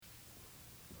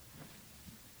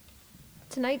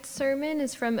Tonight's sermon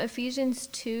is from Ephesians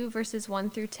 2, verses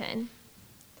 1 through 10.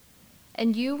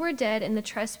 And you were dead in the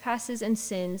trespasses and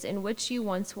sins in which you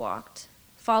once walked,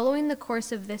 following the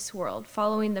course of this world,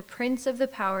 following the prince of the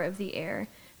power of the air,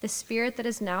 the spirit that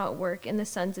is now at work in the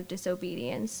sons of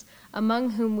disobedience,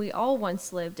 among whom we all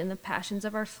once lived in the passions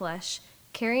of our flesh,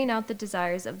 carrying out the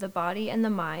desires of the body and the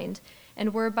mind,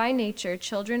 and were by nature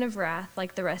children of wrath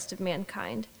like the rest of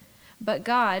mankind. But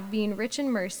God, being rich in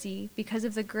mercy, because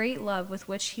of the great love with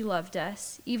which he loved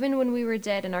us, even when we were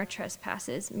dead in our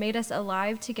trespasses, made us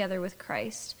alive together with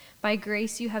Christ. By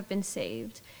grace you have been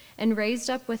saved, and raised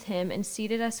up with him and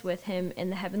seated us with him in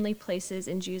the heavenly places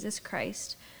in Jesus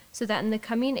Christ, so that in the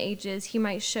coming ages he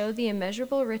might show the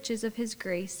immeasurable riches of his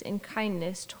grace and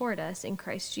kindness toward us in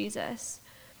Christ Jesus.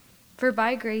 For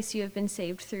by grace you have been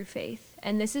saved through faith,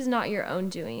 and this is not your own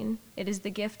doing. It is the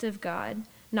gift of God,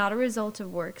 not a result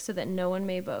of work, so that no one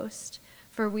may boast.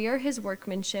 For we are his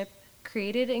workmanship,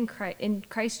 created in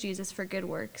Christ Jesus for good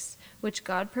works, which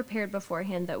God prepared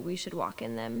beforehand that we should walk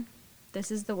in them.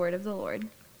 This is the word of the Lord.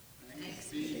 Thanks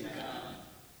be to God.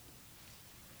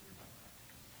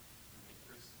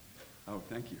 Oh,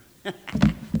 thank you.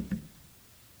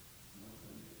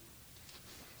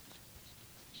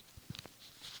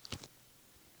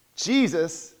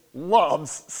 Jesus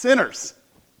loves sinners.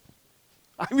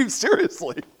 I mean,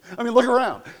 seriously. I mean, look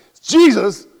around.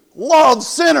 Jesus loves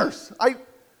sinners. You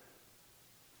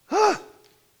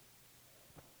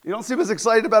don't seem as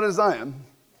excited about it as I am.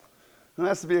 And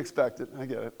that's to be expected. I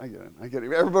get it. Everybody,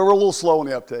 we're a little slow on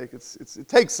the uptake. It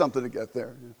takes something to get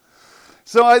there.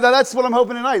 So that's what I'm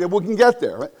hoping tonight, that we can get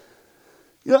there. Right?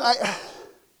 You know,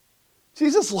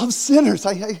 Jesus loves sinners.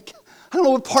 I don't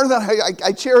know what part of that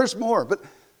I cherish more, but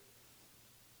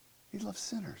he loves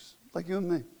sinners like you and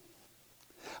me.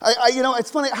 It's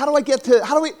funny. How do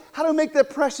I make that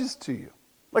precious to you?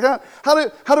 Like, how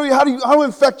do I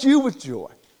infect you with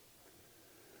joy?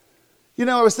 You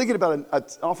know, I was thinking about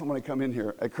it often when I come in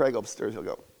here at Craig upstairs. He'll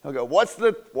go, what's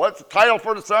the title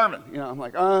for the sermon? You know, I'm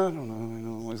like, I don't know.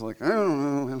 I'm always like, I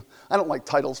don't know. I don't like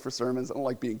titles for sermons. I don't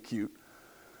like being cute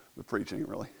with preaching,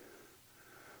 really.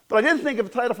 But I did think of a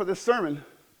title for this sermon: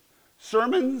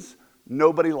 Sermons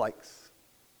Nobody Likes.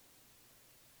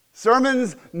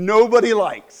 Sermons nobody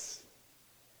likes.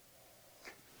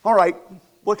 All right,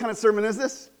 what kind of sermon is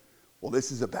this? Well, this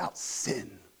is about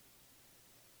sin.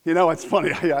 You know, it's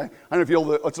funny. I don't know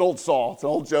if it's an old saw. It's an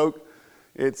old joke.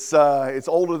 It's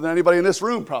older than anybody in this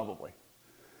room, probably.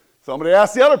 Somebody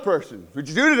asked the other person, what'd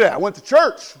you do today? I went to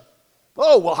church.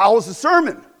 Oh, well, how was the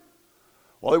sermon?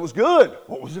 Well, it was good.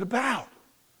 What was it about?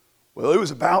 Well, it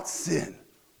was about sin.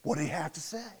 What did he have to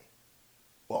say?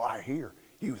 Well, I hear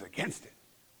he was against it.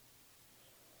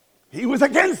 He was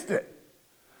against it.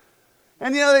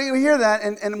 And you know, you hear that,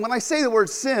 and when I say the word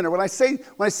sin, or when I say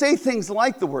things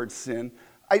like the word sin,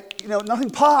 nothing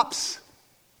pops.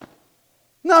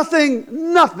 Nothing.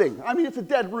 I mean, it's a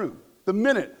dead room the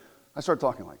minute I start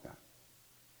talking like that.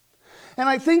 And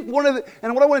I think what I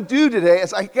want to do today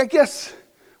is, I guess,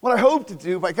 what I hope to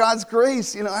do by God's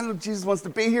grace, I know Jesus wants to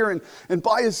be here and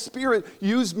by his Spirit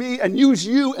use me and use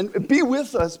you and be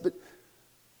with us, but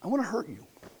I want to hurt you.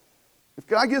 If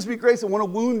God gives me grace, I want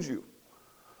to wound you.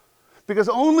 Because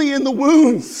only in the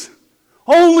wounds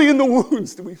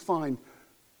do we find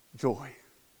joy.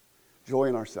 Joy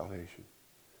in our salvation.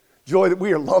 Joy that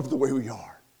we are loved the way we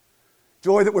are.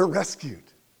 Joy that we're rescued.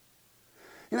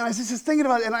 I was just thinking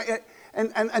about it,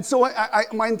 and so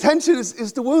my intention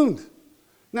is to wound.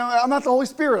 Now, I'm not the Holy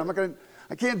Spirit.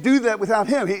 I can't do that without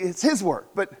him. It's his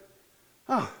work. But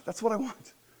that's what I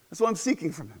want. That's what I'm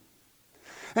seeking from him.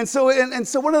 And so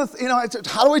one of the,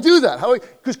 how do I do that?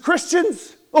 Because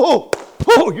Christians,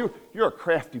 you're a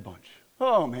crafty bunch.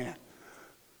 Oh man,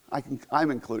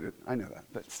 I'm included. I know that,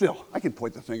 but still, I can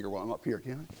point the finger while I'm up here,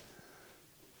 can't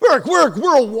I?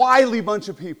 We're a wily bunch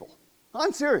of people.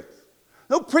 I'm serious.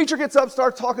 No preacher gets up,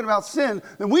 starts talking about sin,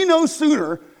 then we no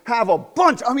sooner have an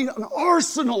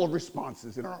arsenal of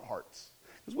responses in our hearts.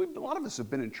 Because a lot of us have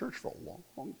been in church for a long,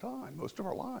 long time, most of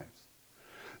our lives.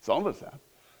 Some of us have.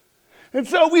 And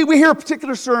so we hear a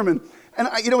particular sermon, and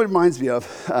it reminds me of,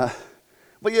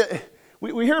 we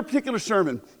hear a particular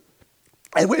sermon,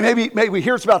 and maybe we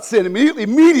hear it's about sin.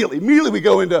 Immediately we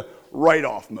go into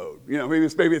write-off mode.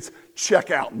 Maybe it's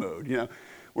check-out mode.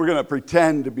 We're going to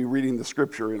pretend to be reading the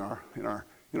scripture in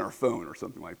our phone or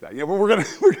something like that.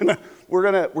 We're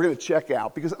gonna check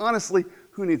out, because honestly,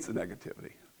 who needs the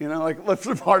negativity? That's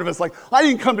the part of us. Like, I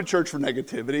didn't come to church for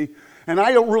negativity, and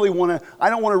I don't want to.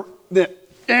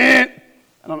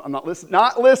 I'm not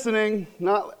listening,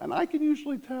 and I can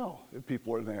usually tell if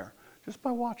people are there just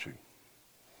by watching.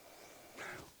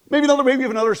 Maybe you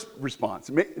have another response.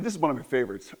 This is one of my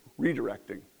favorites,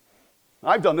 redirecting.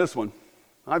 I've done this one.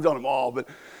 I've done them all, but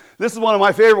this is one of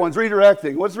my favorite ones,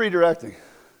 redirecting. What's redirecting?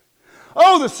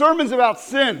 Oh, the sermon's about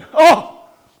sin. Oh,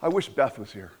 I wish Beth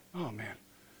was here. Oh, man.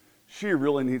 She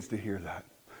really needs to hear that.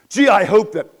 Gee, I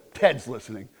hope that Ted's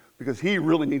listening because he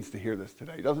really needs to hear this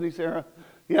today. Doesn't he, Sarah?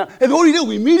 Yeah. And what do?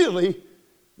 We immediately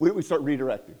start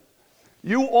redirecting.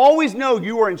 You always know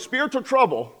you are in spiritual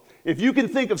trouble if you can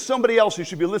think of somebody else who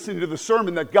should be listening to the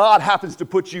sermon that God happens to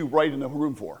put you right in the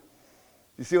room for.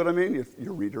 You see what I mean?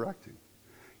 You're redirecting.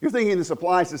 You're thinking this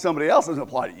applies to somebody else, it doesn't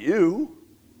apply to you.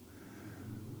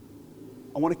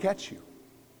 I want to catch you.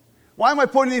 Why am I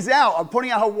pointing these out? I'm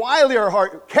pointing out how wildly our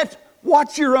heart,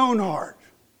 watch your own heart.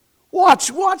 Watch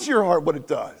your heart, what it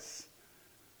does.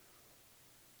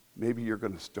 Maybe you're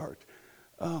going to start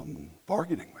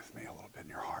bargaining with me a little bit in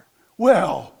your heart.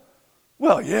 Well,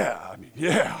 yeah,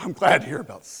 I'm glad to hear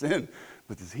about sin.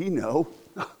 But does he know?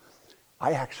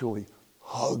 I actually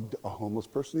hugged a homeless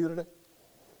person the other day.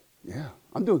 Yeah,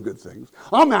 I'm doing good things.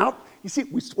 I'm out. You see,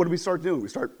 what do we start doing? We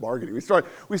start bargaining. We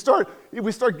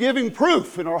start giving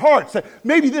proof in our hearts that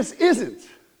maybe this isn't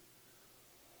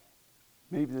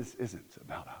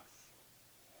about us.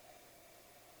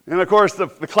 And of course, the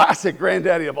classic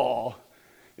granddaddy of all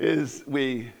is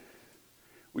we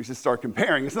should start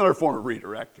comparing. It's another form of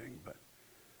redirecting, but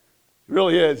it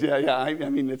really is. Yeah. I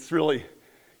mean, it's really,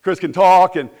 Chris can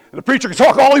talk and the preacher can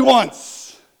talk all he wants.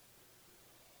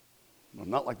 I'm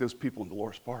not like those people in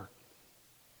Dolores Park.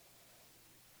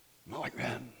 I'm not like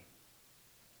them.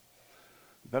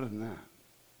 I'm better than that.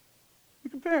 We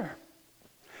compare.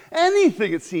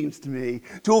 Anything, it seems to me,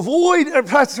 to avoid or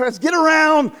perhaps get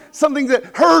around something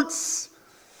that hurts,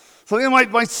 something that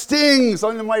might sting,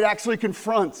 something that might actually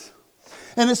confront.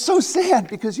 And it's so sad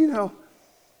because,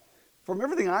 from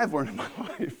everything I've learned in my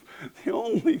life, the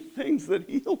only things that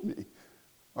heal me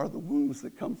are the wounds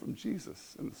that come from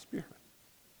Jesus and the Spirit.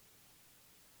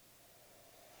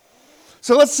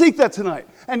 So let's seek that tonight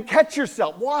and catch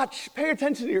yourself. Watch, pay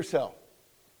attention to yourself.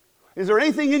 Is there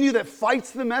anything in you that fights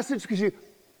the message because you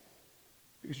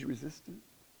resist it?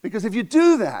 Because if you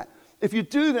do that,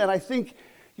 I think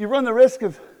you run the risk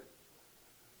of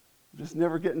just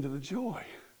never getting to the joy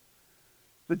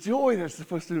that's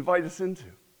supposed to invite us into.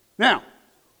 Now,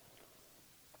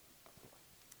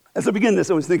 as I begin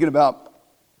this, I was thinking about,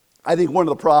 I think one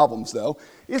of the problems, though,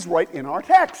 is right in our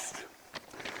text.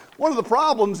 One of the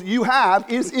problems you have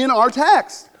is in our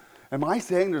text. Am I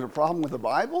saying there's a problem with the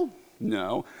Bible?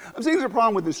 No. I'm saying there's a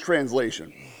problem with this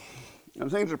translation. I'm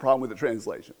saying there's a problem with the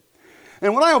translation.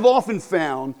 And what I have often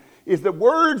found is that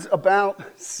words about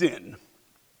sin,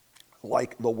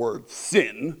 like the word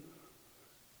sin,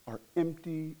 are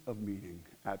empty of meaning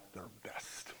at their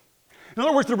best. In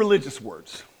other words, they're religious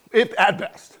words, at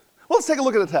best. Well, let's take a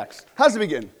look at the text. How does it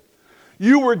begin?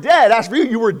 You were dead. As for you,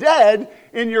 you were dead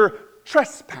in your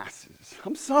trespasses.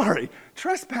 I'm sorry.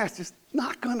 Trespass is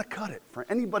not going to cut it for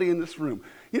anybody in this room.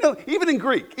 Even in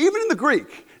the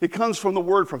Greek, it comes from the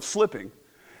word from slipping.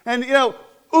 And,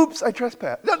 oops, I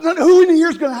trespass. Who in here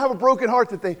is going to have a broken heart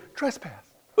that they trespass?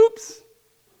 Oops.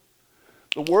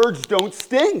 The words don't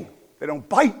sting. They don't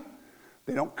bite.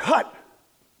 They don't cut.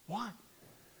 Why?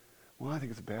 Well, I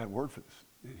think it's a bad word for this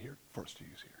in here for us to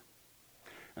use here.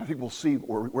 And I think we'll see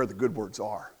where the good words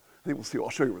are. I'll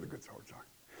show you where the good words are.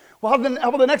 Well, how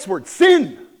about the next word?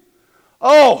 Sin.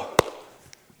 Oh,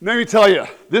 let me tell you,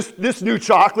 this new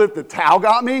chocolate that Tao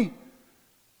got me,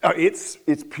 it's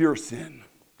pure sin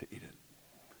to eat it.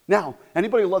 Now,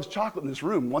 anybody who loves chocolate in this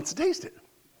room wants to taste it.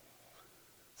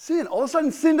 Sin. All of a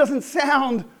sudden, sin doesn't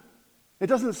sound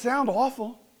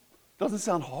awful. It doesn't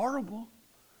sound horrible.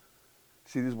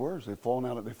 See these words? They've fallen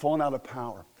out of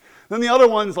power. Then the other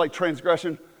one's like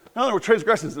transgression. In other words,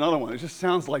 transgression is another one. It just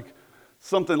sounds like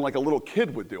something like a little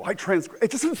kid would do. It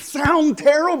doesn't sound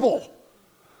terrible.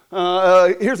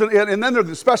 And then there are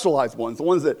the specialized ones, the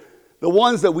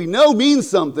ones that we know mean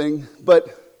something,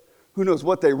 but who knows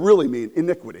what they really mean?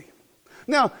 Iniquity.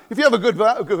 Now, if you have a good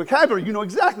vocabulary, you know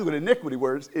exactly what iniquity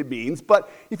words it means.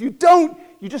 But if you don't,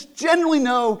 you just generally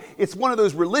know it's one of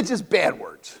those religious bad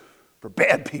words for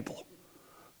bad people,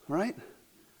 right?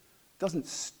 It doesn't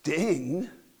sting.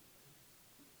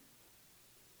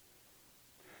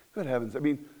 Good heavens. I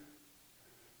mean,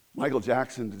 Michael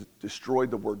Jackson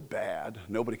destroyed the word bad.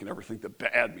 Nobody can ever think that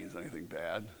bad means anything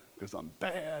bad because I'm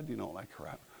bad, all that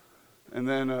crap. And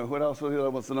then what else?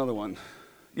 What's another one?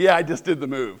 Yeah, I just did the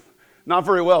move. Not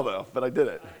very well, though, but I did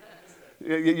it.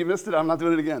 You missed it? I'm not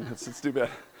doing it again. It's too bad.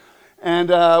 And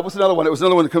what's another one? It was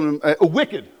another one that comes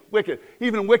wicked. Wicked.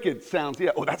 Even wicked sounds,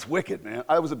 that's wicked, man.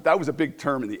 That was a big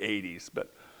term in the 80s,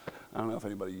 but I don't know if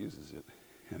anybody uses it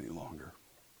any longer.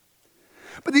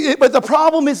 But the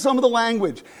problem is some of the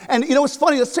language. And it's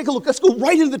funny, let's take a look. Let's go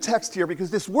right into the text here, because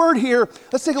this word here,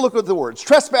 let's take a look at the words,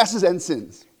 trespasses and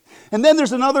sins. And then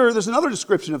there's another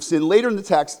description of sin later in the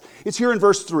text. It's here in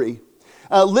verse 3.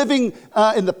 Living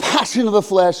in the passion of the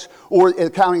flesh, or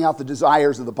counting out the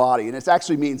desires of the body. And it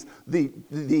actually means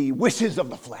the wishes of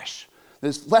the flesh.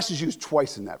 The flesh is used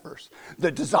twice in that verse.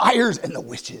 The desires and the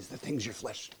wishes, the things your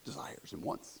flesh desires and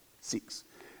wants, seeks,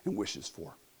 and wishes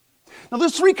for. Now,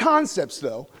 there's three concepts,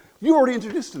 though. You already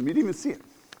introduced them. You didn't even see it.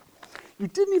 You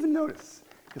didn't even notice,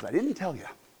 because I didn't tell you.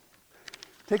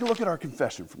 Take a look at our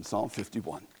confession from Psalm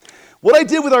 51. What I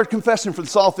did with our confession from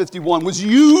Psalm 51 was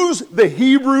use the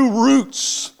Hebrew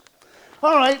roots.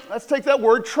 All right, let's take that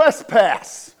word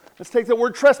trespass. Let's take that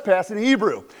word trespass in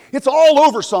Hebrew. It's all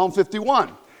over Psalm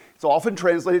 51. It's often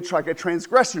translated like a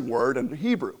transgression word in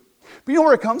Hebrew. But you know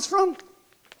where it comes from?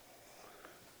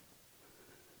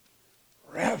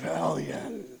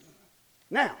 Rebellion.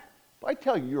 Now, if I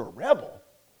tell you you're a rebel,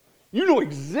 you know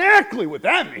exactly what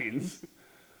that means.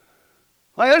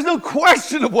 Like, there's no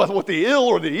question of what the ill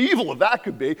or the evil of that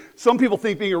could be. Some people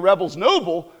think being a rebel is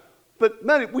noble, but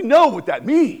man, we know what that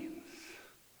means.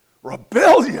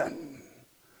 Rebellion.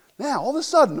 Now, all of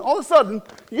a sudden,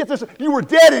 you get this, you were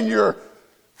dead and your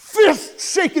fist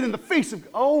shaking in the face of,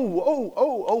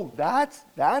 that's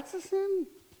a sin?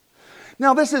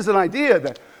 Now, this is an idea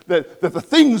that the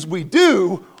things we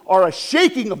do are a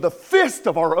shaking of the fist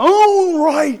of our own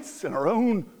rights and our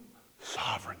own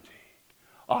sovereignty.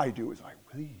 I do as I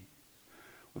please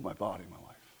with my body, my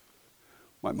life,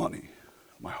 my money,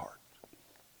 my heart.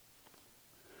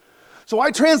 So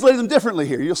I translated them differently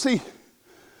here. You'll see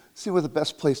where the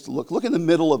best place to look. Look in the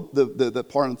middle of the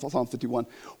part in Psalm 51.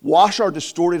 Wash our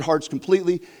distorted hearts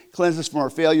completely, cleanse us from our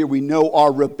failure. We know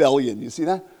our rebellion. You see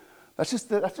that? That's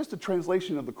just a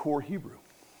translation of the core Hebrew.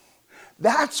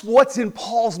 That's what's in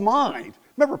Paul's mind.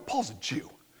 Remember, Paul's a Jew.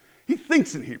 He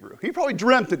thinks in Hebrew. He probably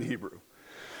dreamt in Hebrew.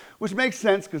 Which makes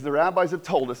sense because the rabbis have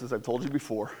told us, as I've told you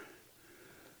before,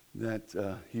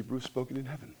 that Hebrew is spoken in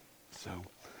heaven. So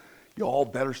you all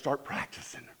better start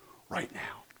practicing right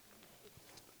now.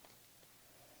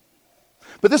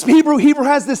 But this Hebrew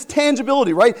has this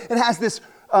tangibility, right? It has this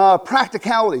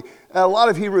practicality. A lot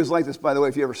of Hebrew is like this, by the way,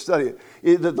 if you ever study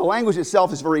it. The language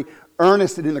itself is very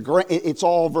earnest and it's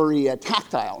all very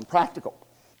tactile and practical.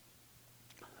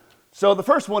 So the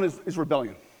first one is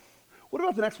rebellion. What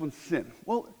about the next one, sin?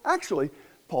 Well, actually,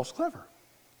 Paul's clever.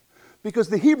 Because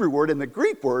the Hebrew word and the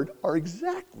Greek word are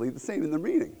exactly the same in the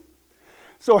meaning.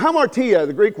 So hamartia,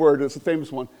 the Greek word, is the famous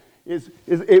one,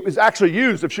 it was actually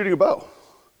used of shooting a bow.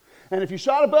 And if you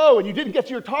shot a bow and you didn't get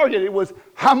to your target, it was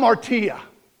hamartia.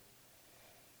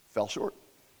 Fell short.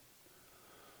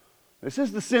 This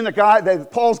is the sin that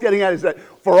Paul's getting at, is that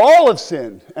for all have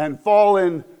sinned and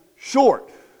fallen short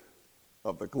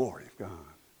of the glory of God.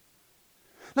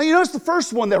 Now you notice the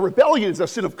first one, that rebellion is a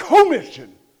sin of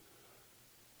commission.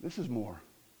 This is more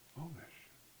omission.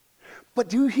 But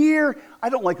do you hear, I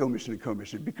don't like omission and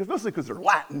commission, mostly because they're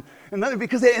Latin, and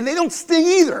they don't sting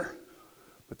either.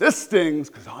 But this stings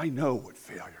because I know what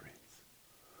failure means.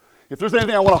 If there's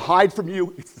anything I want to hide from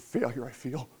you, it's the failure I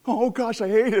feel. Oh gosh, I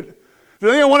hate it. If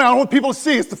there's anything I don't want people to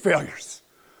see, it's the failures.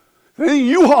 If there's anything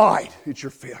you hide, it's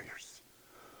your failures.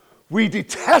 We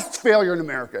detest failure in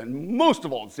America, and most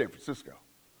of all in San Francisco.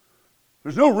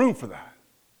 There's no room for that.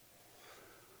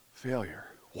 Failure.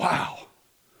 Wow.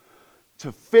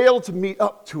 To fail to meet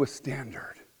up to a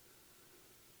standard.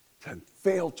 To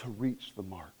fail to reach the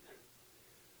mark.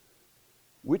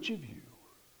 Which of you,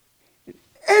 in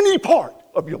any part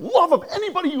of your love of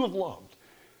anybody you have loved,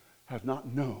 have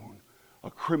not known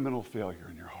a criminal failure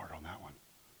in your heart on that one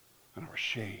and are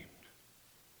ashamed?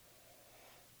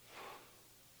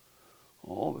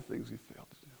 All the things you failed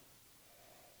to do.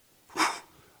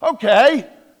 Okay. Am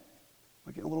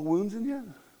I getting little wounds in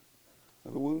you?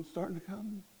 Are the wounds starting to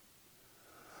come?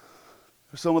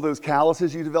 Are some of those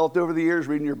calluses you developed over the years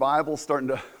reading your Bible starting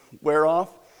to wear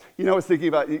off? I was thinking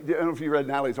about, I don't know if you read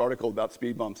Natalie's article about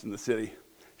speed bumps in the city.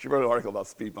 She wrote an article about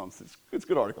speed bumps. It's a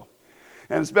good article.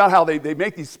 And it's about how they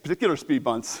make these particular speed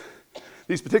bumps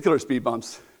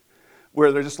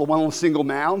where they're just one little single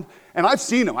mound. And I've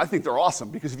seen them. I think they're awesome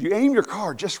because if you aim your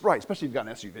car just right, especially if you've got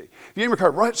an SUV, if you aim your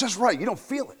car just right, you don't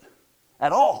feel it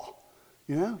at all.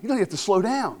 You don't have to slow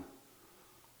down.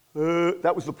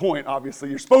 That was the point, obviously.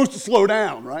 You're supposed to slow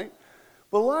down, right?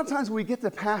 But a lot of times when we get to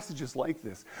passages like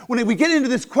this, when we get into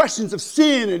these questions of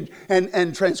sin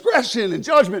and transgression and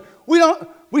judgment,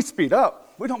 we speed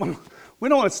up. We don't want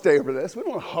to stay over this. We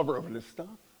don't want to hover over this stuff,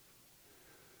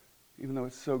 even though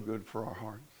it's so good for our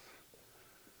hearts.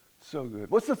 So good.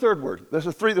 What's the third word? There's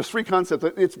three concepts.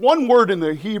 It's one word in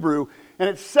the Hebrew, and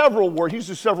it's several words. He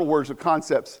uses several words of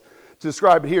concepts to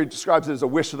describe it here. He describes it as a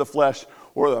wish of the flesh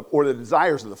or the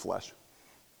desires of the flesh.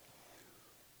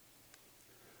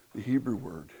 The Hebrew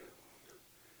word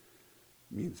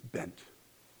means bent.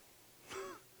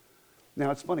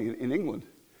 Now, it's funny. In England,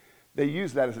 they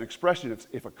use that as an expression.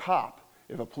 If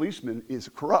a policeman is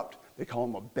corrupt, they call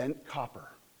him a bent copper.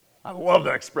 I love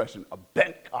that expression, a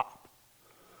bent cop.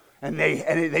 And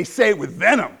they say it with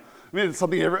venom. I mean, it's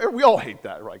something we all hate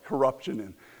that, right? Corruption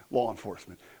in law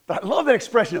enforcement. But I love that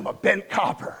expression of a bent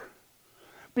copper.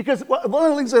 Because one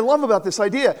of the things I love about this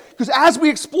idea, because as we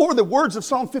explore the words of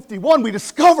Psalm 51, we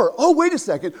discover, oh, wait a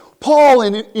second, Paul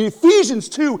in Ephesians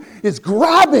 2 is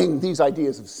grabbing these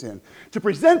ideas of sin to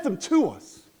present them to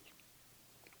us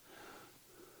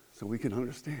so we can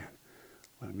understand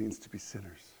what it means to be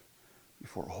sinners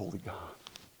before a holy God.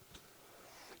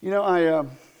 You know,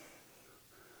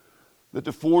 the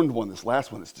deformed one, this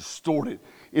last one, is distorted,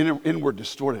 inward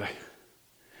distorted. There's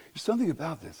something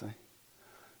about this.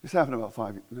 This happened about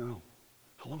 5 years. No.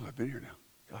 How long have I been here now?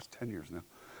 Gosh, 10 years now.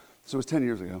 So it was 10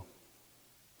 years ago.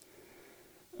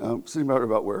 Sitting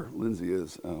about where Lindsay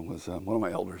is was one of my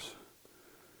elders.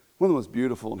 One of the most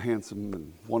beautiful and handsome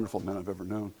and wonderful men I've ever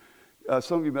known.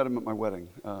 Some of you met him at my wedding.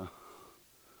 And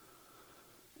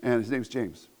his name's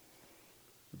James.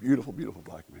 A beautiful, beautiful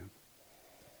black man.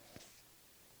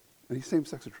 And he's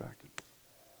same-sex attracted.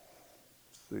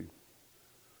 It's the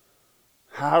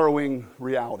harrowing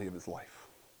reality of his life.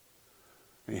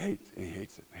 And he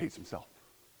hates it. He hates himself.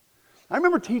 I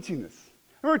remember teaching this.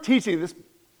 This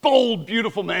bold,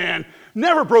 beautiful man,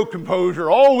 never broke composure,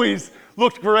 always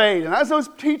looked great. And as I was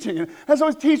teaching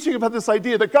about this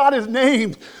idea that God has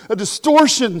named a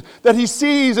distortion that he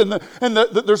sees, and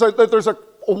there's a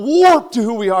warp to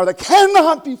who we are that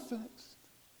cannot be fixed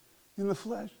in the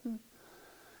flesh. And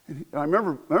I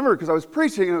remember because I was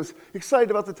preaching and I was excited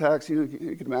about the text, you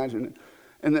can imagine.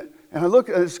 And I look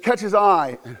and I just catch his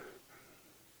eye, and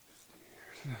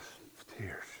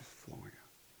tears just flowing out.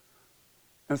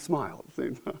 And a smile at the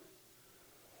same time.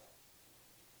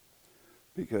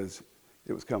 Because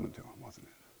it was coming to him, wasn't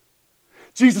it?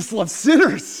 Jesus loves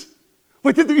sinners.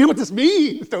 Wait, you know what this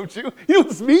means, don't you? You know what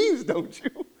this means, don't you?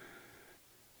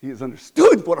 He has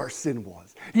understood what our sin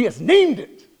was. He has named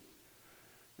it.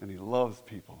 And he loves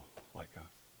people like us.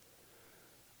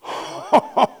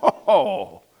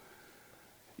 Oh.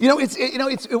 I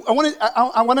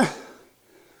want to.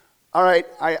 All right,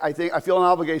 I think I feel an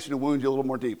obligation to wound you a little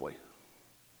more deeply.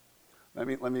 Let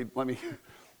me be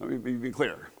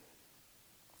clear.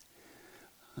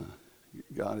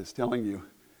 God is telling you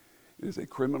it is a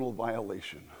criminal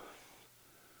violation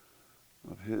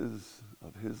of his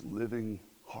living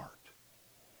heart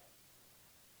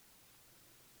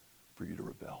for you to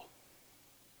rebel.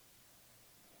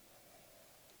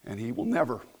 And he will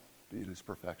never, be in his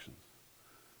perfections,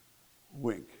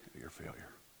 wink at your failure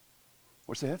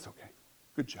or say, that's okay,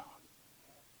 good job,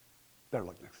 better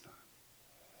luck next time.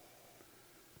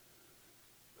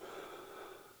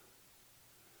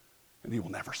 And he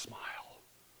will never smile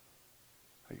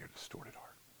at your distorted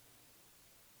heart.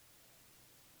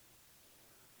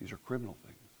 These are criminal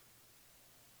things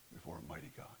before a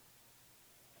mighty God.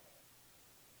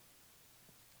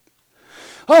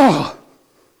 Oh,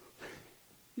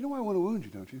 you know why I want to wound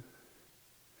you, don't you?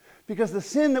 Because the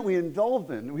sin that we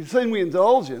indulge in, the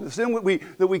sin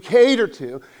that we cater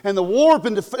to, and the warp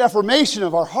and deformation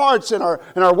of our hearts and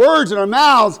our words and our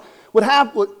mouths would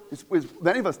happen.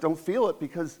 Many of us don't feel it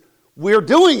because we're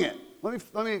doing it.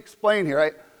 Let me explain here.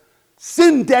 Right?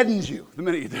 Sin deadens you the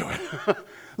minute you do it.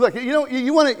 Look,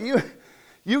 you want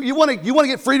to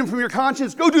get freedom from your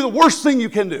conscience. Go do the worst thing you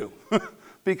can do,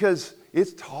 because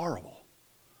it's horrible.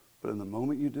 But in the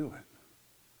moment you do it,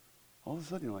 all of a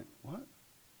sudden you're like, what?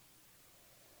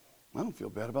 I don't feel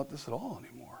bad about this at all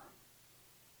anymore.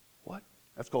 What?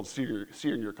 That's called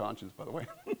searing your conscience, by the way.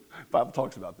 The Bible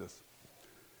talks about this.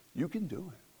 You can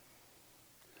do it.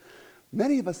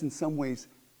 Many of us in some ways,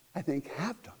 I think,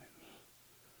 have done it.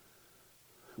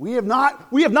 We have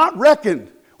not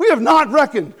reckoned with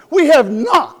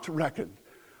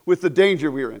the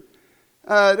danger we're in.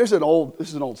 This is an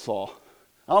old saw.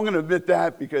 I'm going to admit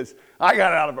that because I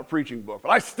got it out of a preaching book, but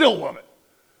I still love it.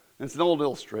 And it's an old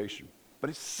illustration. But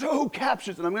it so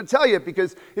captures, and I'm going to tell you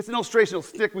because it's an illustration that'll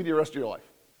stick with you the rest of your life,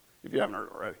 if you haven't heard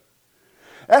it already.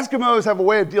 Eskimos have a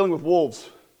way of dealing with wolves.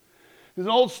 There's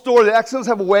an old story. The Eskimos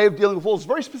have a way of dealing with wolves. It's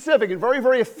very specific and very,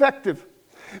 very effective.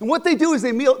 And what they do is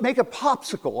they make a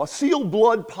popsicle, a sealed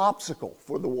blood popsicle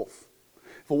for the wolf.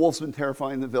 If a wolf's been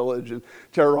terrifying the village and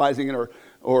terrorizing it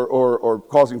or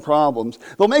causing problems,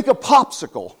 they'll make a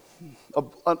popsicle.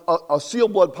 a seal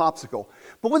blood popsicle.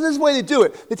 But this is the way they do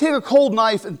it. They take a cold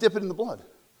knife and dip it in the blood.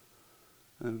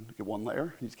 And get one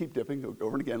layer. You just keep dipping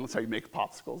over and again. That's how you make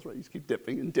popsicles, right? You just keep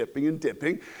dipping and dipping and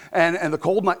dipping. And the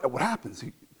cold knife, what happens?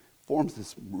 He forms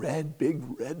this big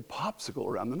red popsicle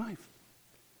around the knife.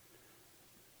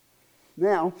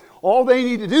 Now, all they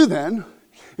need to do then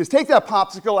is take that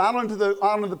popsicle out onto the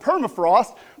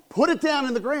permafrost, put it down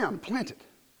in the ground, plant it.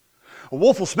 A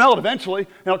wolf will smell it eventually,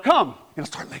 and it'll come, and it'll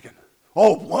start licking.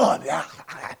 Oh, blood, yeah,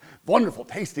 wonderful,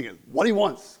 tasting it. What he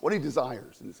wants, what he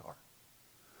desires in his heart.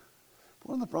 But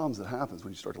one of the problems that happens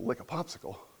when you start to lick a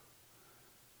popsicle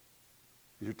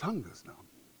is your tongue goes numb.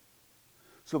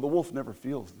 So the wolf never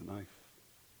feels the knife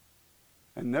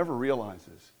and never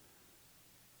realizes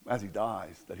as he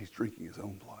dies that he's drinking his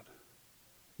own blood,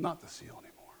 not the seal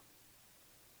anymore.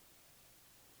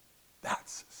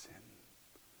 That's sin.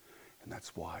 And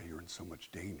that's why you're in so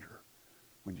much danger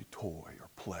when you toy or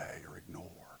play or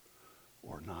ignore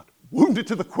or not. Wound it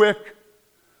to the quick.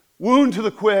 Wound to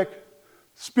the quick.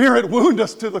 Spirit, wound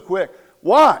us to the quick.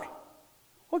 Why?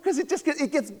 Well, because it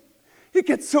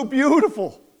gets so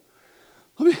beautiful.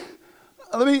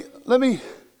 Let me.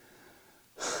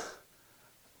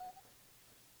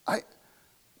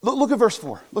 Look at verse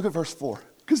 4. Look at verse 4.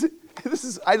 Because this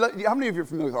is. How many of you are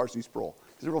familiar with R.C. Sproul?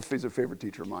 He's a favorite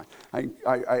teacher of mine.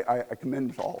 I commend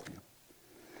him to all of you.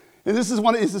 And this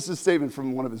is a statement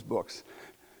from one of his books.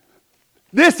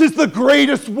 This is the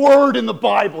greatest word in the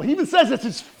Bible. He even says it's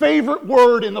his favorite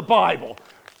word in the Bible.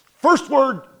 First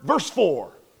word, verse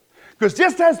 4. Because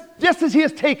just as he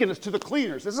has taken us to the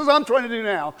cleaners, this is what I'm trying to do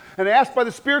now, and asked by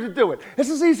the Spirit to do it. This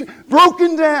is he's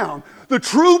broken down the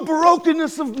true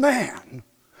brokenness of man,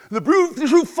 the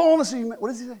true fallenness of humanity. What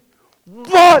does he say?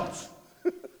 But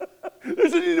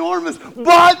there's an enormous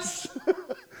but.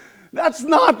 That's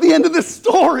not the end of the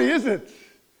story, is it?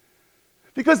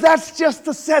 Because that's just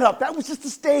the setup. That was just the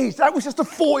stage. That was just a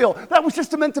foil. That was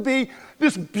just meant to be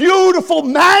this beautiful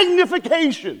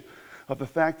magnification of the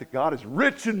fact that God is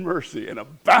rich in mercy and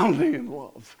abounding in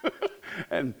love.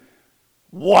 And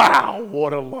wow,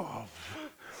 what a love.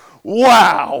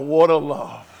 Wow, what a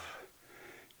love.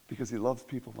 Because he loves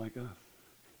people like us.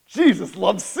 Jesus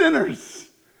loves sinners.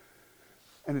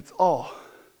 And it's all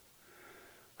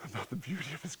about the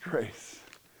beauty of his grace.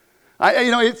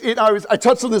 I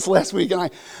touched on this last week,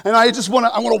 and I just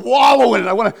want to wallow in it.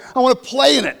 I want to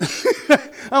play in it.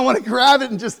 I want to grab it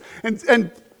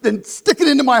and stick it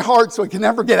into my heart so it can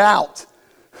never get out.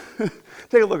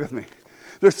 Take a look with me.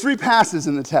 There's 3 passages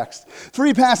in the text.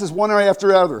 3 passages, one right after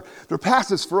the other. They're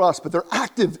passages for us, but they're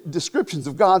active descriptions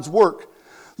of God's work.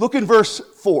 Look in verse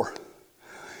 4.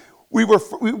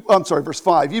 Verse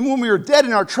 5. Even when we were dead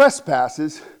in our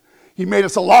trespasses, he made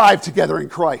us alive together in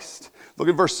Christ. Look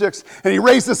at verse 6. And he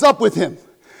raised us up with him.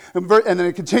 And then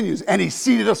it continues. And he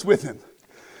seated us with him.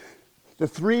 The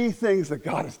 3 things that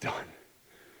God has done.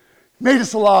 Made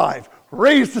us alive.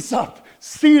 Raised us up.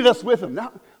 Seated us with him.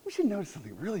 Now, we should notice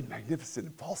something really magnificent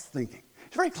in Paul's thinking.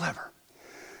 It's very clever.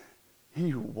 He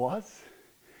who was,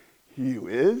 he who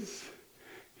is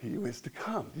to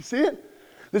come. Do you see it?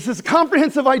 This is a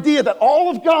comprehensive idea that all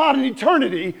of God in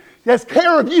eternity has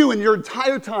care of you in your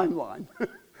entire timeline.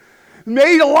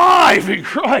 Made alive in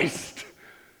Christ,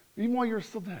 even while you're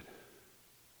still dead.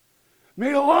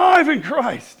 Made alive in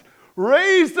Christ,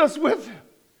 raised us with him.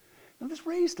 Now this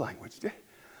raised language,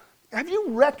 have you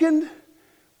reckoned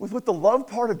with what the love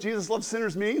part of Jesus loves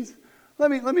sinners means? Let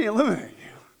me illuminate you.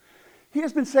 He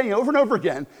has been saying over and over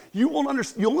again, the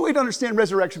only way to understand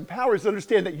resurrection power is to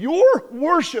understand that your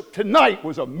worship tonight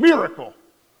was a miracle.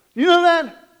 You know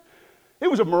that? It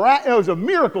was a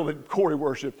miracle that Corey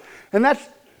worshiped. And that's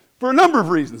for a number of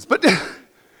reasons. But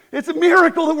it's a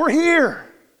miracle that we're here.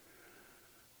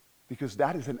 Because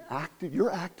that is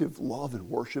your active love and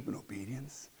worship and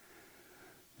obedience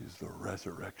is the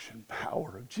resurrection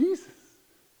power of Jesus.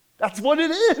 That's what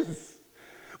it is.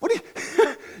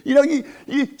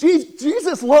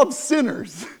 Jesus loves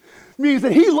sinners. Means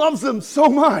that he loves them so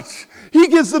much. He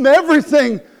gives them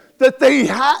everything that they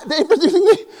have,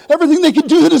 everything they can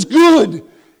do that is good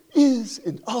is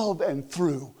and of and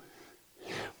through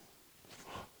him.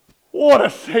 What a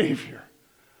Savior.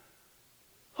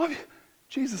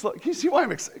 Jesus, can you see why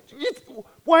I'm excited?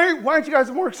 Why aren't you guys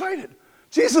more excited?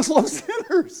 Jesus loves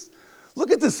sinners.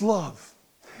 Look at this love.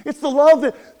 It's the love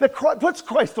that puts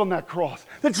Christ on that cross,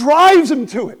 that drives him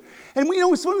to it. And we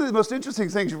know it's one of the most interesting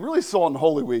things you really saw in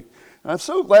Holy Week. And I'm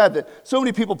so glad that so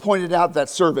many people pointed out that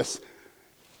service.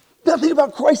 Nothing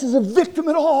about Christ is a victim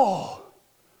at all.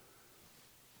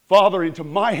 Father, into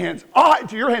your hands,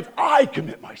 I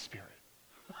commit my spirit.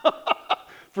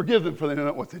 Forgive them, for they don't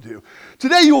know what they do.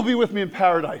 Today you will be with me in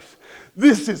paradise.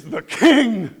 This is the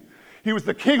King. He was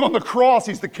the King on the cross.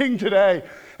 He's the King today.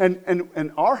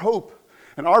 And our hope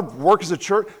and our work as a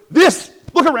church, this,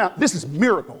 look around, this is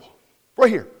miracle. Right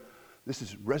here. This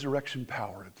is resurrection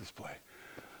power at display.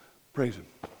 Praise him.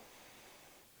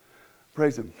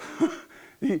 Praise him.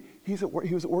 He's at work.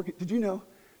 He was at work. Did you know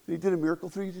that he did a miracle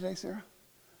through you today, Sarah?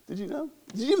 Did you know?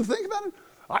 Did you even think about it?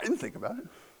 I didn't think about it.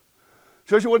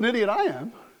 Shows you what an idiot I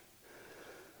am.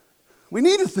 We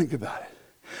need to think about it.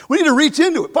 We need to reach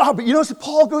into it. But you notice that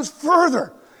Paul goes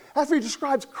further. After he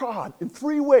describes God in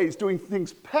 3 ways, doing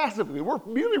things passively, we're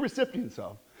merely recipients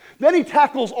of. Then he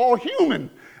tackles all human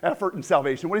effort in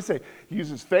salvation. What does he say? He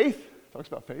uses faith. Talks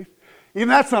about faith. Even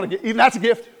that's not a gift. Even that's a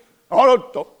gift.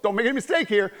 Oh, no, don't make any mistake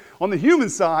here. On the human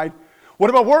side, what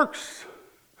about works?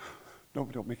 No,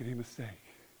 don't make any mistake.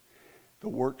 The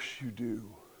works you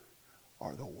do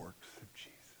are the works of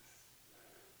Jesus,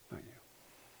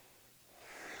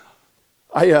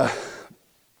 not you.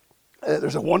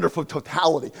 There's a wonderful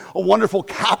totality, a wonderful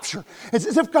capture. It's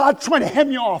as if God's trying to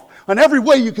hem you off on every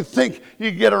way you could think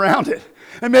you could get around it,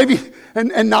 and maybe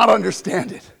and not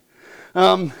understand it.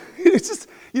 It's just,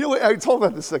 I talked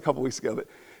about this a couple weeks ago, but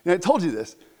I told you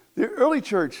this. The early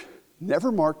church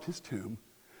never marked his tomb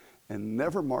and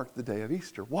never marked the day of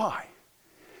Easter. Why?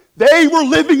 They were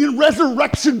living in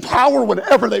resurrection power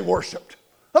whenever they worshiped.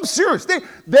 I'm serious.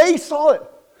 They saw it.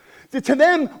 To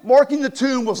them, marking the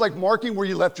tomb was like marking where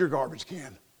you left your garbage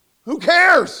can. Who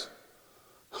cares?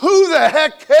 Who the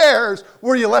heck cares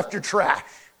where you left your trash?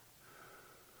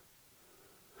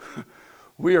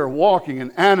 We are walking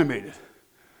and animated.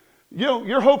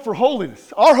 Your hope for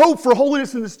holiness, our hope for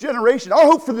holiness in this generation, our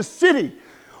hope for the city,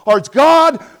 it's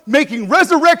God making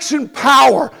resurrection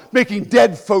power, making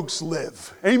dead folks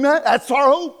live. Amen? That's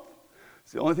our hope.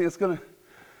 It's the only thing that's going to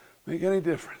make any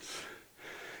difference.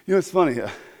 It's funny.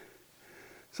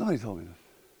 Somebody told me this.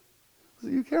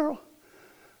 Was it you, Carol?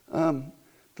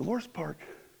 Dolores Park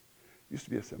used to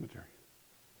be a cemetery.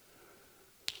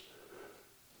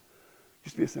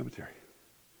 Used to be a cemetery.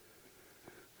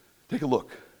 Take a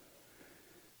look.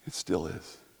 It still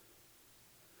is.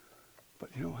 But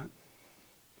you know what?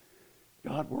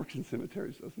 God works in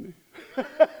cemeteries, doesn't he?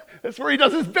 That's where he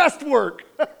does his best work.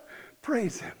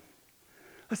 Praise him.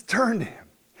 Let's turn to him.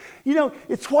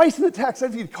 It's twice in the text, I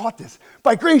don't know if you caught this.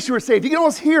 By grace you were saved. You can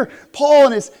almost hear Paul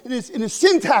in his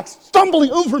syntax stumbling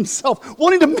over himself,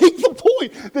 wanting to make the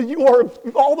point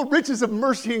that all the riches of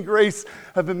mercy and grace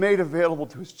have been made available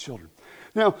to his children.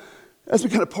 Now, as we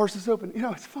kind of parse this open,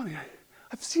 it's funny.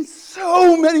 I've seen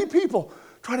so many people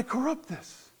try to corrupt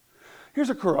this. Here's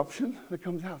a corruption that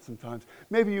comes out sometimes.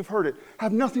 Maybe you've heard it.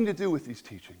 Have nothing to do with these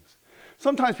teachings.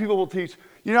 Sometimes people will teach,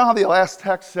 how the last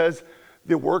text says,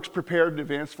 the works prepared in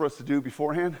advance for us to do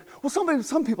beforehand? Well,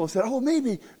 some people have said,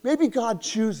 maybe God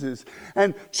chooses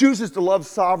to love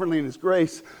sovereignly in his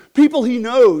grace. People he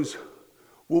knows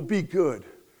will be good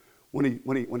when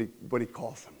he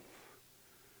calls them.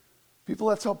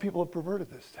 That's how people have perverted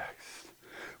this text.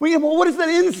 Well, what is that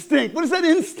instinct? What is that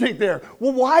instinct there?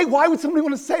 Well, why would somebody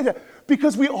want to say that?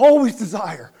 Because we always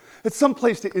desire at some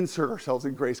place to insert ourselves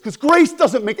in grace, because grace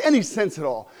doesn't make any sense at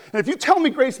all. And if you tell me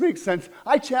grace makes sense,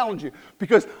 I challenge you,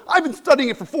 because I've been studying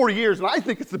it for 40 years, and I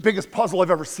think it's the biggest puzzle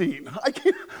I've ever seen.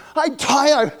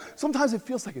 Sometimes it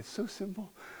feels like it's so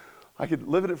simple. I could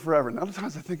live in it forever. And other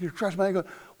times I think you're crashing my head going,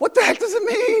 what the heck does it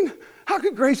mean? How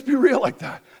could grace be real like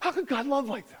that? How could God love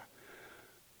like that?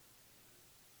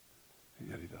 And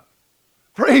yet he does.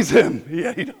 Praise him.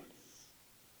 Yeah, he does.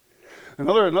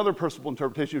 Another personal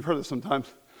interpretation, you've heard this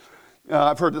sometimes.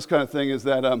 I've heard this kind of thing is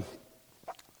that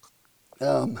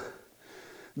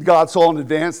God saw in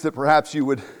advance that perhaps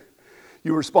you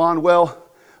respond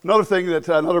well.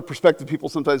 Another perspective people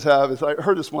sometimes have is, I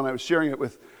heard this one, I was sharing it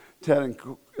with Ted and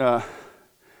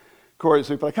Corey this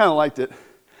week, but I kind of liked it.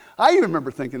 I even remember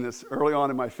thinking this early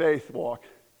on in my faith walk,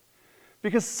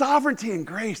 because sovereignty and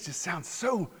grace just sounds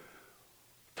so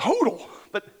total.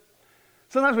 But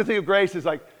sometimes we think of grace as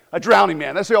like a drowning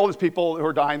man. Let's say all these people who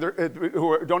are dying,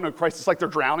 who don't know Christ, it's like they're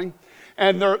drowning.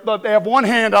 And they have one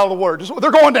hand out of the word. They're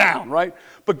going down, right?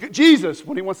 But Jesus,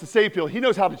 when he wants to save people, he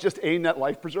knows how to just aim that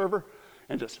life preserver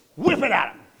and just whip it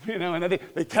at them. And then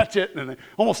they catch it, and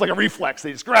almost like a reflex,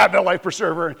 they just grab that life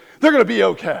preserver, and they're going to be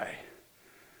okay.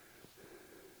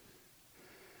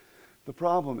 The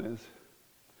problem is,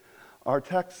 our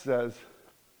text says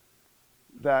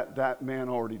that man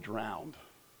already drowned.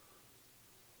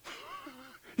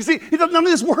 You see, none of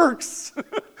this works.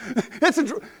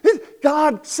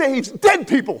 God saves dead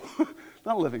people,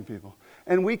 not living people.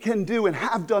 And we can do and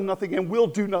have done nothing and will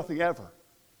do nothing ever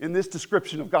in this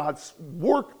description of God's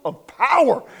work of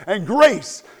power and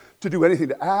grace to do anything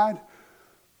to add,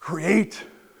 create,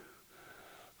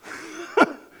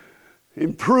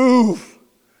 improve,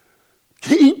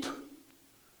 keep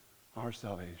our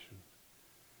salvation.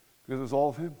 Because it's all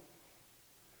of him.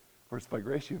 For it's by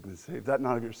grace you have been saved, that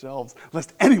not of yourselves,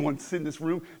 lest anyone sit in this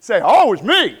room say, oh, it's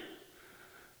me,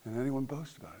 and anyone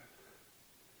boast about it.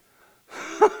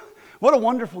 What a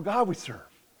wonderful God we serve.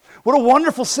 What a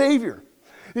wonderful Savior.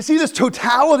 You see this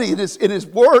totality in his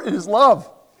word, in his love.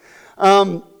 I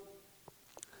want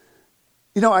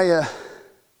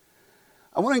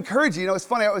to encourage you. It's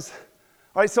funny. All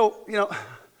right, so,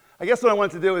 I guess what I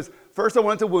wanted to do is, first I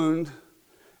wanted to wound,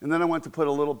 and then I wanted to put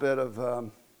a little bit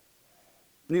of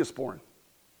Neosporin.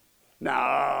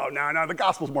 No, the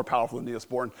gospel's more powerful than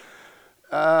Neosporin.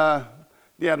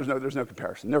 There's no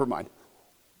comparison. Never mind.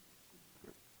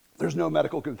 There's no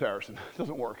medical comparison. It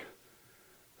doesn't work.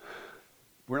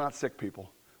 We're not sick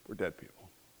people. We're dead people.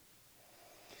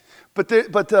 But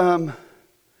I want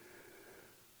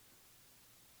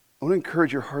to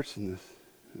encourage your hearts in this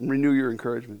and renew your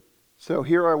encouragement. So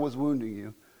here I was wounding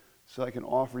you so I can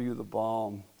offer you the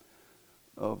balm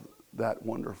of that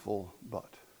wonderful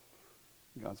butt,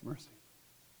 God's mercy.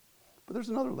 But there's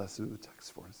another lesson in the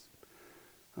text for us.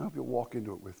 I hope you'll walk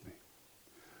into it with me.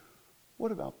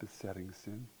 What about besetting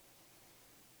sin?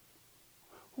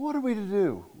 What are we to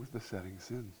do with besetting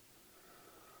sins?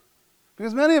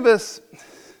 Because many of us,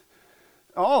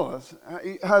 all of us,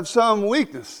 have some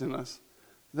weakness in us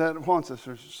that haunts us,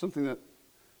 or something that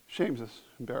shames us,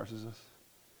 embarrasses us.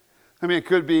 I mean, it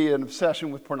could be an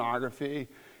obsession with pornography.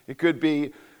 It could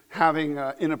be having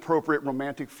inappropriate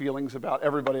romantic feelings about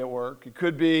everybody at work. It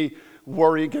could be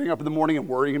worrying, getting up in the morning and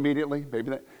worrying immediately.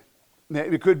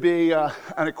 Maybe it could be an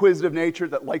acquisitive nature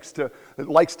that likes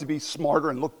to be smarter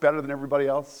and look better than everybody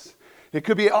else. It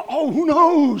could be, who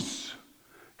knows?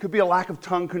 It could be a lack of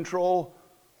tongue control.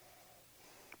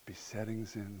 Besetting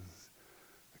sins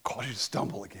that cause you to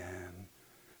stumble again.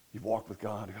 You've walked with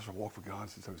God. I guess I've walked with God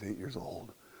since I was 8 years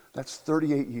old. That's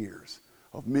 38 years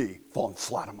of me falling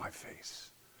flat on my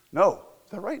face. No,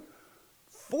 is that right?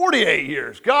 48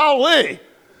 years. Golly.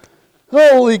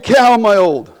 Holy cow, am I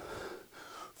old.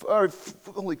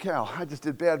 Holy cow, I just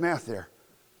did bad math there.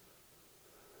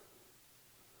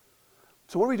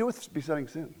 So what do we do with besetting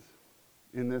sins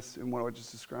in what I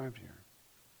just described here?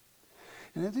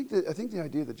 And I think the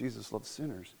idea that Jesus loves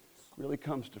sinners really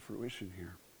comes to fruition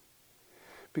here.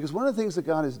 Because one of the things that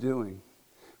God is doing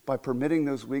by permitting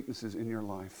those weaknesses in your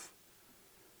life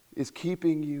is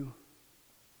keeping you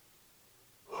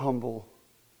humble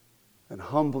and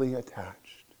humbly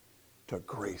attached to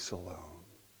grace alone.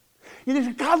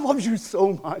 God loves you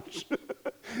so much.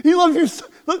 He loves you so,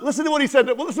 listen to what he said.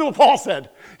 Listen to what Paul said.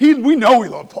 We know he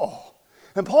loved Paul.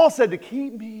 And Paul said, to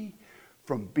keep me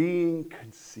from being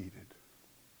conceited.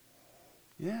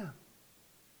 Yeah.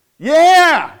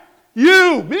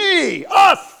 You, me,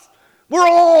 us. We're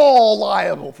all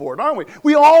liable for it, aren't we?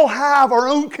 We all have our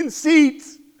own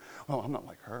conceits. Well, I'm not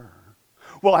like her.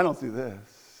 Well, I don't do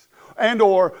this. I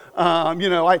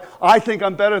think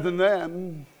I'm better than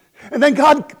them. And then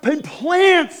God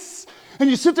implants, and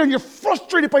you sit there and you're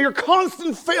frustrated by your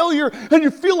constant failure, and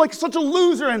you feel like such a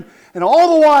loser. And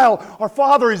all the while, our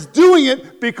Father is doing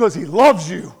it because he loves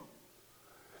you.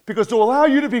 Because to allow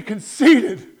you to be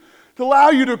conceited, to allow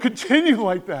you to continue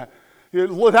like that,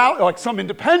 without like some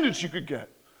independence you could get,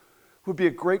 would be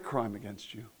a great crime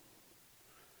against you.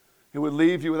 It would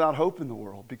leave you without hope in the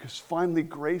world, because finally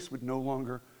grace would no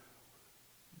longer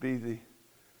be the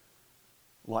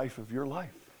life of your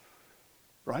life.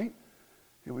 Right?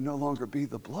 It would no longer be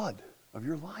the blood of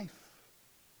your life.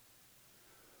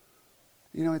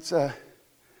 I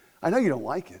know you don't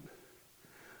like it.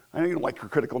 I know you don't like your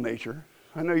critical nature.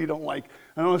 I know you don't like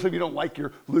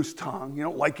your loose tongue. You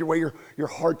don't like your way your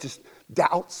heart just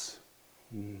doubts.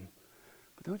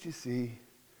 But don't you see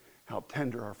how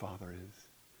tender our Father is?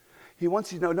 He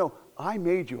wants you to know, no, I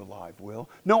made you alive, Will.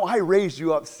 No, I raised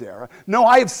you up, Sarah. No,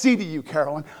 I have seeded you,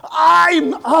 Carolyn. I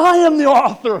am the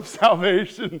author of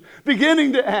salvation,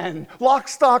 beginning to end, lock,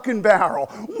 stock, and barrel.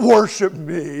 Worship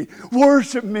me,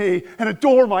 and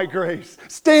adore my grace.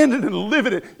 Stand in it and live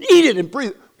in it. Eat it and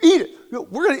breathe it. Eat it.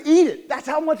 We're going to eat it. That's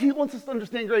how much he wants us to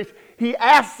understand grace. He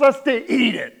asks us to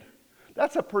eat it.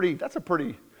 That's a pretty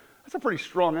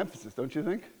strong emphasis, don't you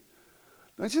think?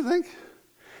 Don't you think?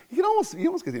 You almost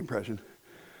get the impression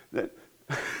that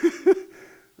I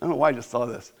don't know why I just saw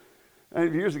this.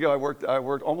 And years ago, I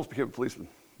almost became a policeman.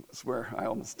 I swear, I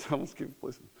almost became a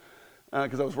policeman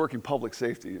because I was working public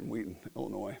safety in Wheaton,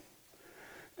 Illinois.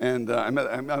 And I met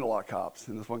a lot of cops,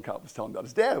 and this one cop was telling me about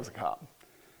his dad was a cop.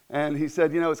 And he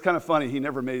said, it's kind of funny. He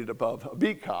never made it above a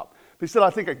beat cop. But he said, I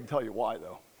think I can tell you why,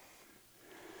 though.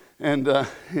 And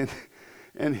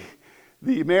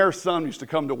the mayor's son used to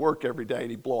come to work every day, and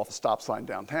he'd blow off a stop sign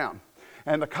downtown.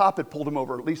 And the cop had pulled him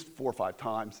over at least 4 or 5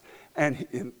 times,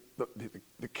 and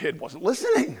the kid wasn't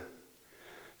listening.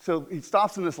 So he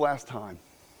stops him this last time.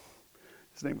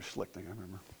 His name was Schlichting, I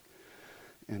remember.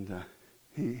 And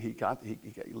he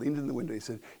leaned in the window. He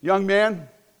said, young man,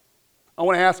 I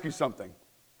want to ask you something.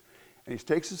 And he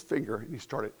takes his finger and he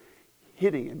started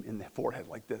hitting him in the forehead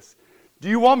like this. Do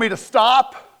you want me to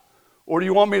stop or do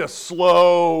you want me to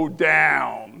slow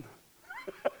down?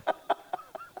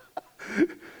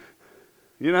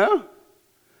 You know?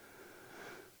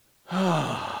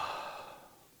 Why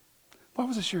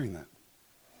was I sharing that?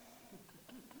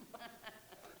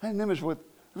 I had an image with, there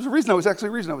was a reason I was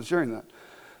sharing that.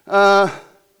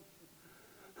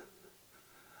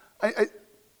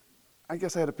 I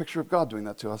guess I had a picture of God doing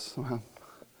that to us somehow.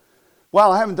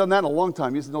 Well, I haven't done that in a long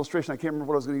time. Used an illustration. I can't remember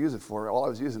what I was going to use it for. All I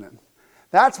was using it.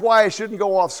 That's why I shouldn't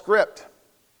go off script.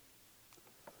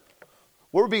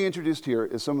 What we're being introduced here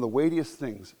is some of the weightiest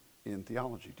things in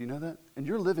theology. Do you know that? And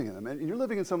you're living in them. And you're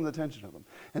living in some of the tension of them.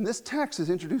 And this text is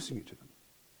introducing you to them.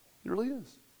 It really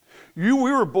is. We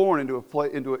were born we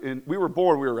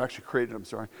were actually created,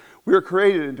 We were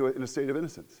created in a state of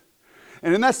innocence.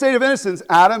 And in that state of innocence,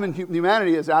 Adam and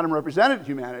humanity, as Adam represented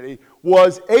humanity,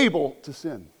 was able to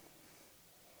sin.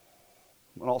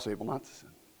 But also able not to sin.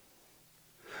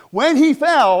 When he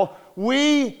fell,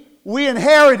 we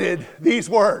inherited these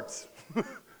words.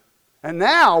 And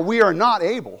now we are not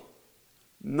able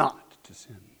not to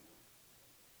sin.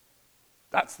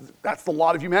 That's the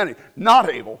lot of humanity. Not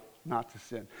able not to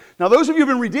sin. Now those of you who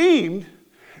have been redeemed,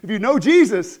 if you know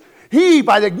Jesus, he,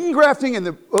 by the engrafting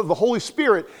of the Holy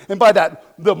Spirit, and by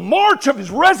the march of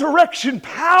his resurrection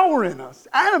power in us,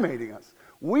 animating us,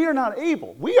 we are now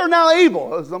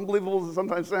able, as unbelievable as it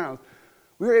sometimes sounds,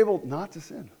 we are able not to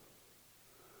sin.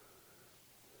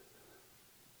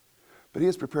 But he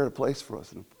has prepared a place for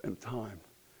us in a time.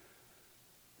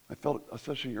 I felt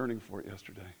especially yearning for it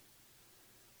yesterday,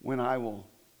 when I will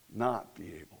not be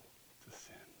able to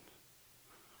sin.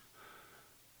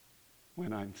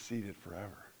 When I'm seated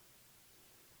forever.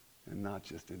 And not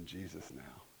just in Jesus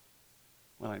now.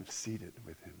 When I'm seated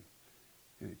with him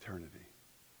in eternity.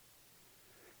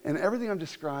 And everything I'm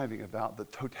describing about the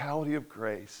totality of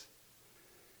grace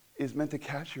is meant to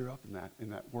catch you up in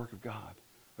that work of God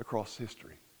across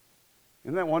history.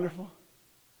 Isn't that wonderful?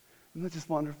 Isn't that just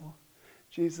wonderful?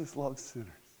 Jesus loves sinners.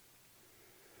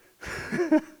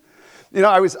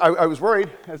 I was worried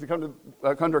as we come to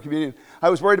our communion. I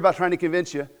was worried about trying to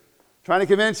convince you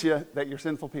that you're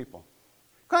sinful people.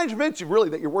 Trying to convince you really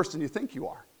that you're worse than you think you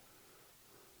are.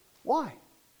 Why?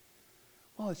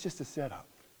 Well, it's just a setup.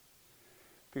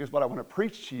 Because what I want to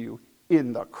preach to you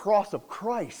in the cross of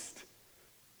Christ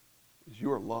is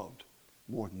you are loved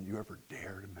more than you ever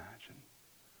dared imagine.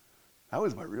 That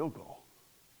was my real goal,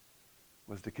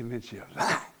 was to convince you of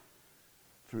that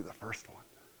through the first one.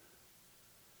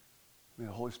 May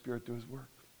the Holy Spirit do his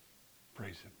work.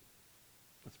 Praise him.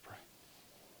 Let's pray.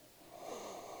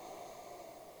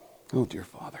 Oh, dear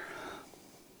Father,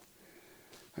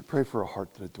 I pray for a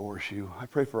heart that adores you. I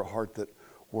pray for a heart that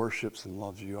worships and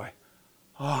loves you.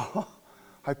 I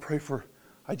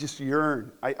just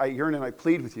yearn. I yearn and I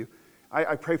plead with you.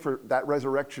 I pray for that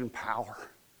resurrection power.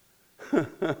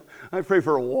 I pray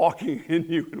for walking in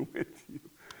you and with you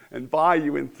and by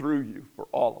you and through you for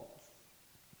all of us.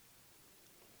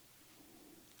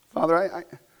 Father, I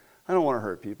don't want to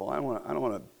hurt people. I don't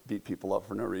want to beat people up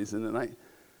for no reason. And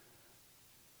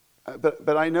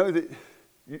But I know that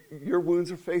your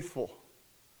wounds are faithful.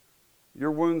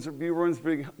 Your wounds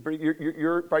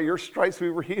by your stripes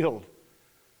we were healed.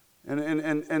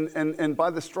 And by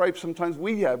the stripes sometimes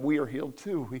we are healed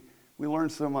too. We learn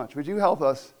so much. Would you help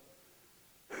us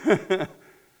to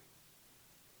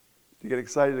get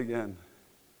excited again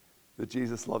that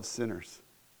Jesus loves sinners?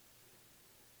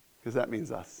 Because that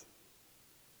means us.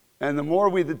 And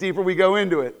the deeper we go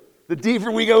into it,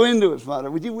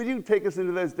 Father. Would you take us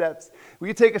into those depths? Will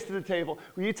you take us to the table?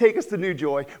 Will you take us to new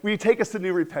joy? Will you take us to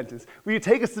new repentance? Will you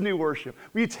take us to new worship?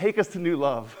 Will you take us to new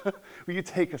love? Will you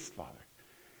take us, Father?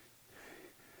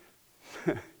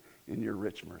 In your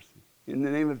rich mercy. In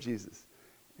the name of Jesus,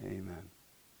 amen.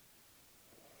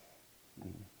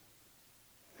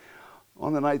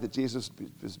 On the night that Jesus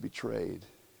was betrayed,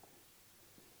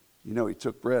 he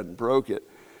took bread and broke it.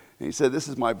 And he said, "This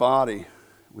is my body,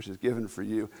 which is given for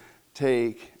you.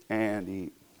 Take and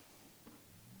eat."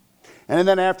 And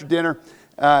then after dinner,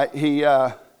 I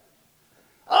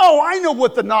know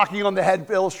what the knocking on the head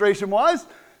illustration was.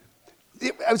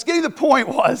 I was getting the point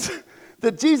was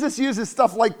that Jesus uses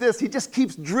stuff like this. He just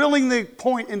keeps drilling the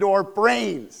point into our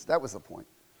brains. That was the point.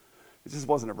 It just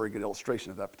wasn't a very good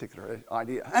illustration of that particular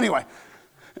idea. Anyway,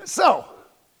 so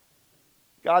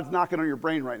God's knocking on your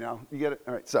brain right now. You get it?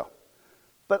 All right, so.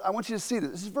 But I want you to see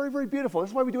this. This is very, very beautiful.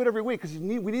 This is why we do it every week, because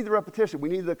we need the repetition. We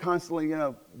need to constantly,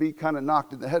 be kind of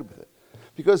knocked in the head with it.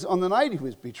 Because on the night he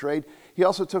was betrayed, he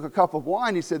also took a cup of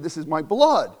wine. He said, "This is my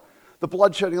blood, the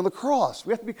blood shedding on the cross."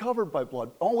 We have to be covered by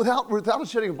blood. Oh, without the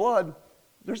shedding of blood,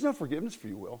 there's no forgiveness for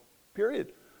you, Will,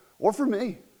 period, or for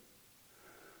me.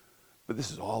 But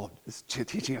this is all of this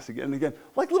teaching us again and again,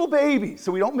 like little babies,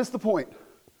 so we don't miss the point.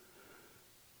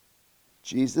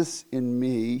 Jesus in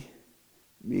me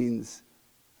means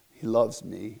he loves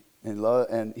me,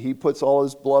 and he puts all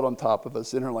his blood on top of a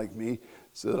sinner like me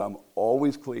so that I'm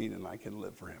always clean and I can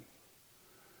live for him.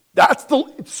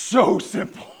 It's so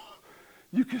simple.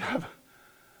 You could have,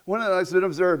 when I've been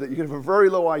observed that you can have a very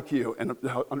low IQ and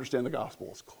understand the gospel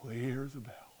as clear as a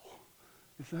bell.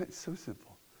 It's so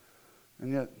simple.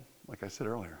 And yet, like I said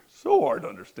earlier, so hard to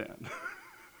understand.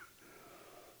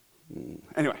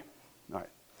 Anyway, all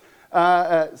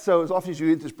right. So as often as you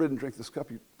eat this bread and drink this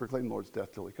cup, you proclaim the Lord's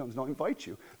death till he comes. And I'll invite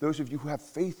you, those of you who have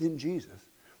faith in Jesus,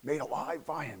 made alive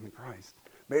by him in Christ,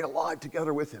 made alive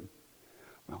together with him.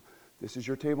 Well, this is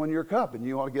your table and your cup, and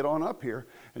you ought to get on up here,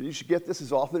 and you should get this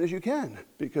as often as you can,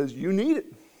 because you need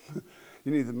it.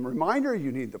 You need the reminder,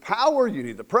 you need the power, you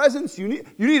need the presence, you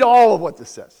need all of what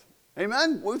this says.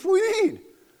 Amen? What we need.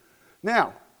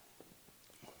 Now,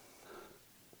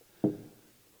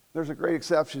 there's a great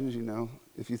exception, as you know,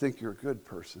 if you think you're a good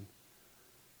person.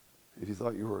 If you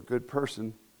thought you were a good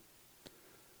person,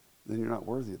 then you're not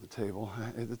worthy of the table.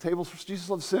 The table's for Jesus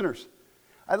loves sinners.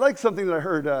 I like something that I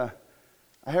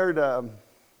heard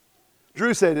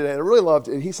Drew say today. I really loved,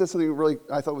 and he said something really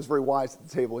I thought was very wise at the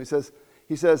table. He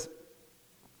says,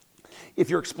 if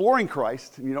you're exploring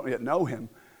Christ and you don't yet know him,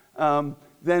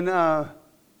 then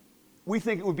we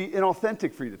think it would be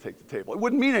inauthentic for you to take the table. It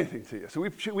wouldn't mean anything to you. So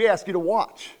we ask you to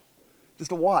watch, just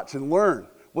to watch and learn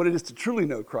what it is to truly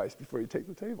know Christ before you take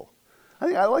the table.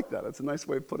 I like that. That's a nice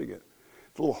way of putting it.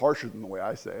 It's a little harsher than the way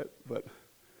I say it.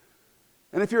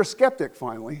 And if you're a skeptic,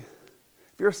 finally,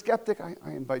 if you're a skeptic, I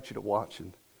invite you to watch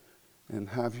and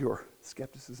have your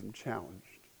skepticism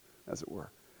challenged, as it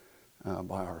were,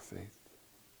 by our faith.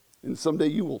 And someday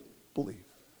you will believe.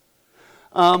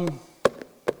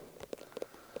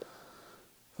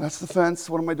 That's the fence.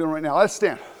 What am I doing right now? Let's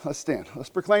stand. Let's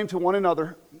proclaim to one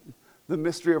another the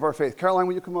mystery of our faith. Caroline,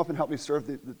 will you come up and help me serve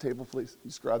the table, please?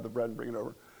 Just grab the bread and bring it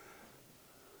over.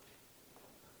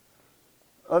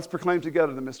 Let's proclaim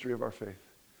together the mystery of our faith.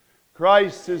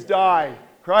 Christ has died.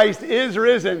 Christ is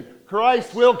risen.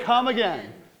 Christ will come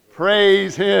again.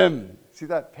 Praise him. See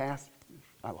that past?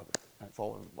 I love it. That's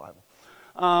all over the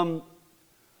Bible.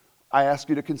 I ask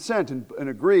you to consent and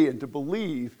agree and to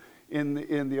believe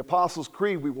in the Apostles'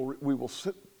 Creed. We will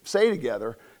say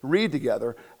together, read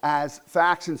together as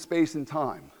facts in space and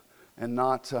time, and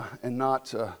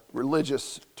not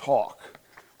religious talk.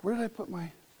 Where did I put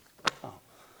my? Oh.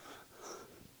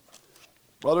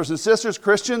 Brothers and sisters,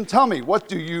 Christian, tell me, what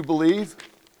do you believe?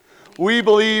 We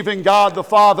believe in God the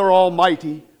Father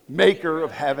Almighty, maker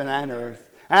of heaven and earth,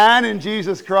 and in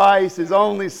Jesus Christ, his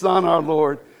only Son, our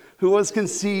Lord, who was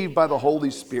conceived by the Holy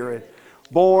Spirit,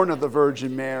 born of the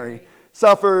Virgin Mary,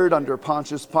 suffered under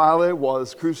Pontius Pilate,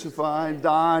 was crucified,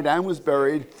 died, and was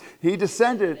buried. He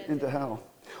descended into hell.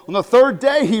 On the third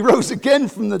day, he rose again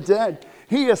from the dead.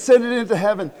 He ascended into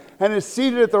heaven and is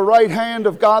seated at the right hand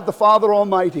of God the Father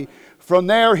Almighty. From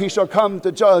there he shall come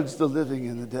to judge the living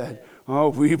and the dead. Oh,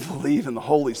 we believe in the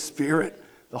Holy Spirit,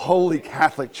 the Holy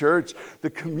Catholic Church, the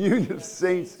communion of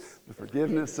saints, the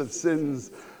forgiveness of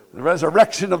sins, the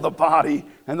resurrection of the body,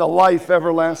 and the life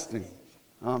everlasting.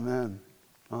 Amen.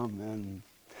 Amen.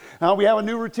 Now we have a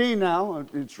new routine now.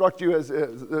 I instruct you as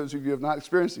those of you who have not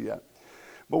experienced it yet.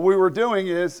 What we were doing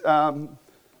is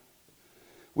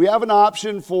we have an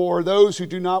option for those who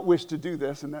do not wish to do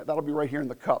this, and that'll be right here in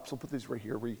the cups. We'll put these right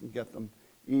here where you can get them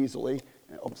easily.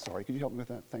 Oh, sorry, could you help me with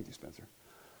that? Thank you, Spencer.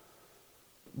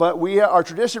 But our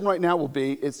tradition right now will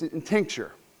be, it's in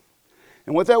tincture.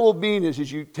 And what that will mean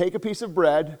is you take a piece of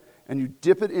bread and you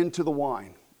dip it into the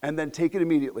wine, and then take it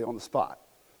immediately on the spot.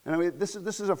 And I mean,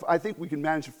 I think we can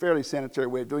manage a fairly sanitary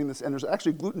way of doing this, and there's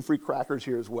actually gluten-free crackers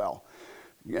here as well.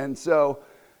 And so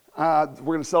we're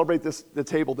going to celebrate the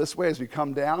table this way as we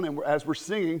come down, and as we're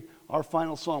singing our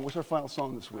final song. What's our final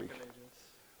song this week?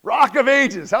 Rock of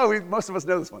Ages. Most of us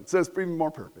know this one, so it's even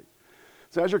more perfect.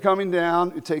 So as you're coming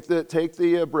down, you take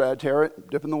the bread, tear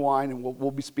it, dip in the wine, and we'll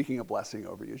be speaking a blessing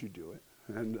over you as you do it.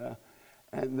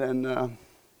 And then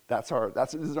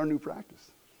This is our new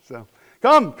practice. So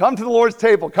come to the Lord's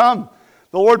table. Come.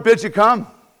 The Lord bids you come.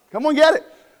 Come on, get it.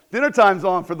 Dinner time's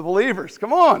on for the believers.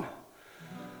 Come on.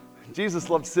 Jesus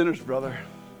loved sinners, brother.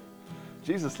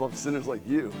 Jesus loved sinners like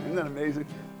you. Isn't that amazing?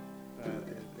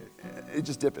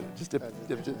 Just dip it. Just dip it.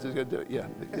 Just go do it. Yeah.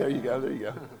 There you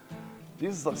go.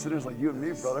 Jesus loves sinners like you and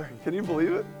me, brother. Can you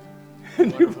believe it?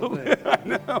 Can you believe it? I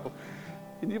know.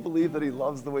 Can you believe that he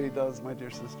loves the way he does, my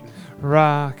dear sister?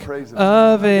 Rock Praise him.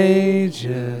 of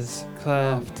ages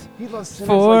cleft He loves sinners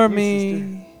for like you, me.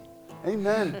 sister.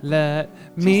 Amen. Let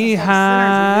Jesus me loves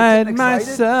hide sinners. Isn't it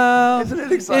exciting? myself Isn't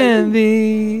it exciting? in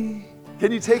thee.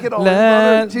 Can you take it all in,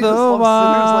 Let brother? Jesus the loves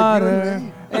sinners like you water and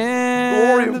me. and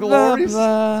Glory of the glories.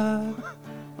 blood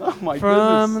Oh my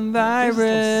from goodness. thy Jesus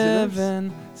loves sinners riven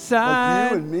like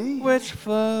side you and me. which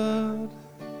flowed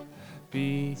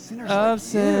be Sinners of like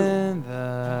sin the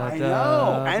I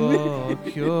know. double And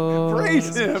cure.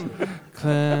 praise him.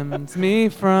 Cleanse me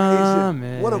Praise from him.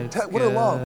 it. What a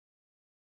love.